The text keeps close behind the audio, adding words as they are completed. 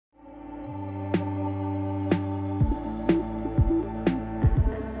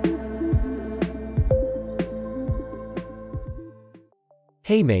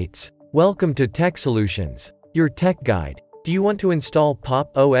Hey mates, welcome to Tech Solutions, your tech guide. Do you want to install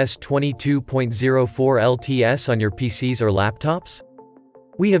PopOS 22.04 LTS on your PCs or laptops?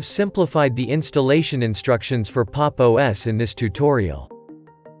 We have simplified the installation instructions for PopOS in this tutorial.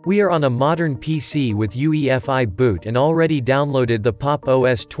 We are on a modern PC with UEFI boot and already downloaded the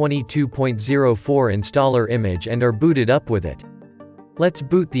PopOS 22.04 installer image and are booted up with it. Let's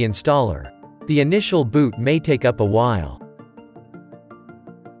boot the installer. The initial boot may take up a while.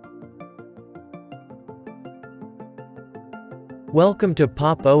 Welcome to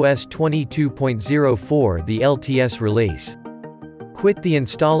PopOS 22.04, the LTS release. Quit the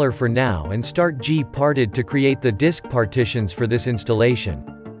installer for now and start gparted to create the disk partitions for this installation.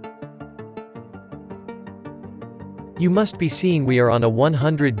 You must be seeing we are on a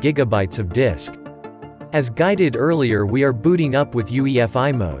 100 GB of disk. As guided earlier, we are booting up with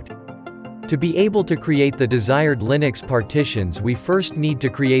UEFI mode. To be able to create the desired Linux partitions, we first need to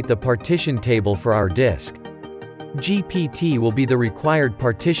create the partition table for our disk. GPT will be the required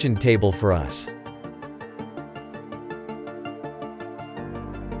partition table for us.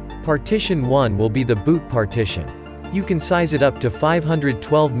 Partition 1 will be the boot partition. You can size it up to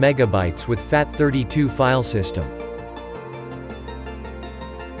 512 MB with FAT32 file system.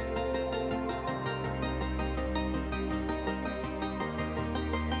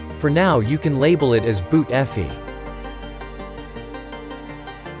 For now, you can label it as boot UEFI.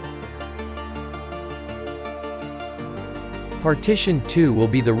 Partition 2 will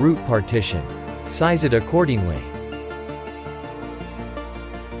be the root partition. Size it accordingly.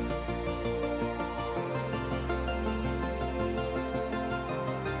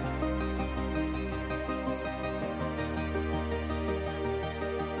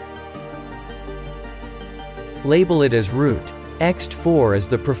 Label it as root. ext4 is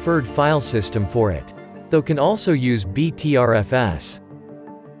the preferred file system for it, though can also use btrfs.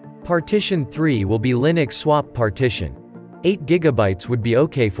 Partition 3 will be Linux swap partition. 8 GB would be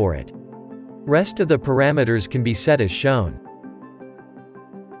okay for it. Rest of the parameters can be set as shown.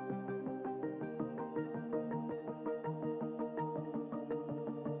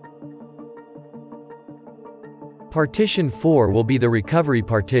 Partition 4 will be the recovery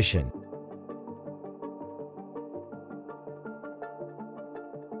partition.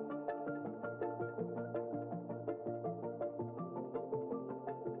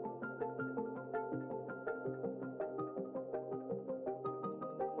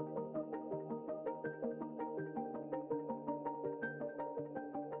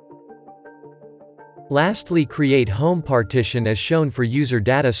 Lastly, create home partition as shown for user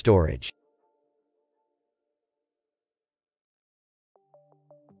data storage.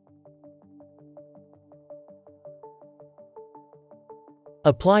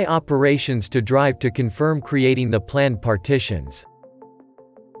 Apply operations to drive to confirm creating the planned partitions.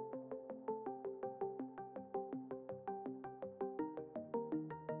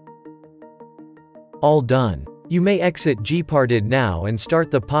 All done. You may exit gparted now and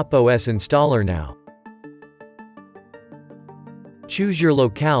start the PopOS installer now. Choose your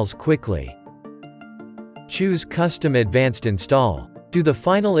locales quickly. Choose Custom Advanced Install. Do the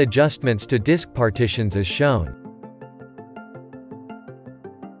final adjustments to disk partitions as shown.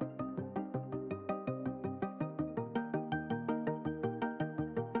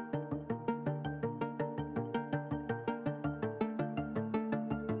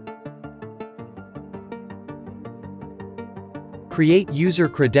 Create user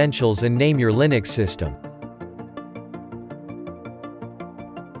credentials and name your Linux system.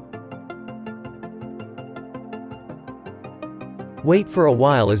 Wait for a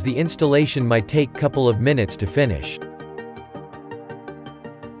while as the installation might take a couple of minutes to finish.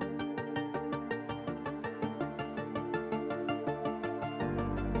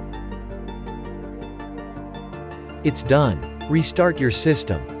 It's done. Restart your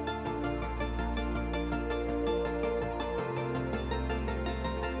system.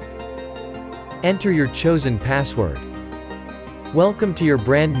 Enter your chosen password. Welcome to your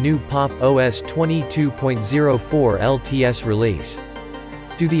brand new PopOS 22.04 LTS release.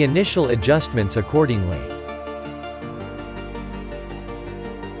 Do the initial adjustments accordingly.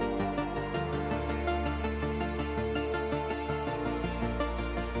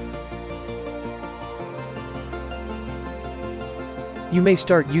 You may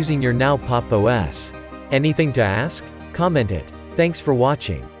start using your now PopOS. Anything to ask? Comment it. Thanks for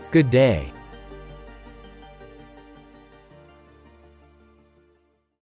watching. Good day.